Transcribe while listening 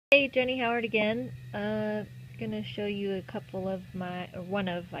Hey, Jenny Howard again. Gonna show you a couple of my, or one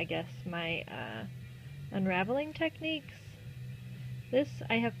of, I guess, my unraveling techniques. This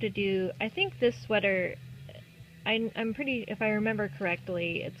I have to do, I think this sweater, I'm pretty, if I remember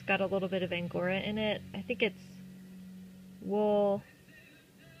correctly, it's got a little bit of Angora in it. I think it's wool,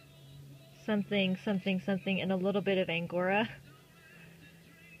 something, something, something, and a little bit of Angora.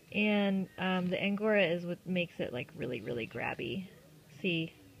 And the Angora is what makes it like really, really grabby.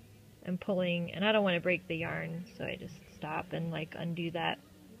 See? I'm pulling, and I don't want to break the yarn, so I just stop and like undo that.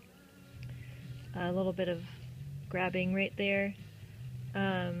 A little bit of grabbing right there.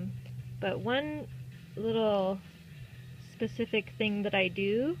 But one little specific thing that I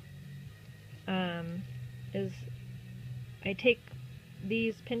do is I take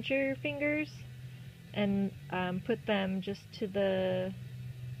these pincher fingers and put them just to the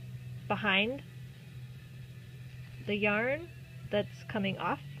behind the yarn that's coming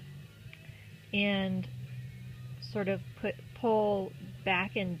off, and sort of pull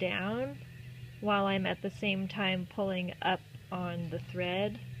back and down while I'm at the same time pulling up on the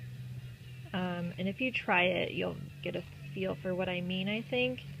thread. And if you try it, you'll get a feel for what I mean, I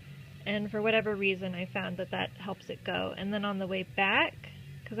think. And for whatever reason, I found that that helps it go. And then on the way back,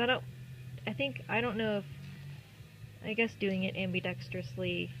 because I don't know if, I guess doing it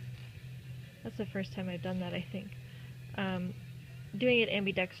ambidextrously, that's the first time I've done that, I think. Doing it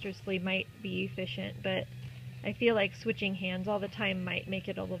ambidextrously might be efficient, but I feel like switching hands all the time might make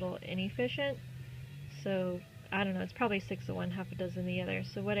it a little inefficient. So, I don't know, it's probably 6 of one, half a dozen the other.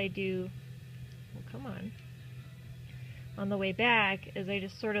 So what I do, well, come on the way back is I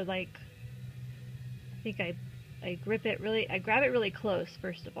just sort of like, I think I grab it really close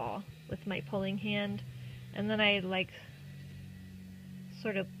first of all with my pulling hand, and then I like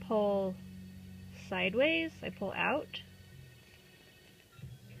sort of pull sideways, I pull out.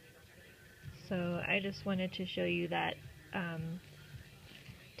 So I just wanted to show you that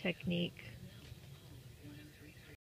technique.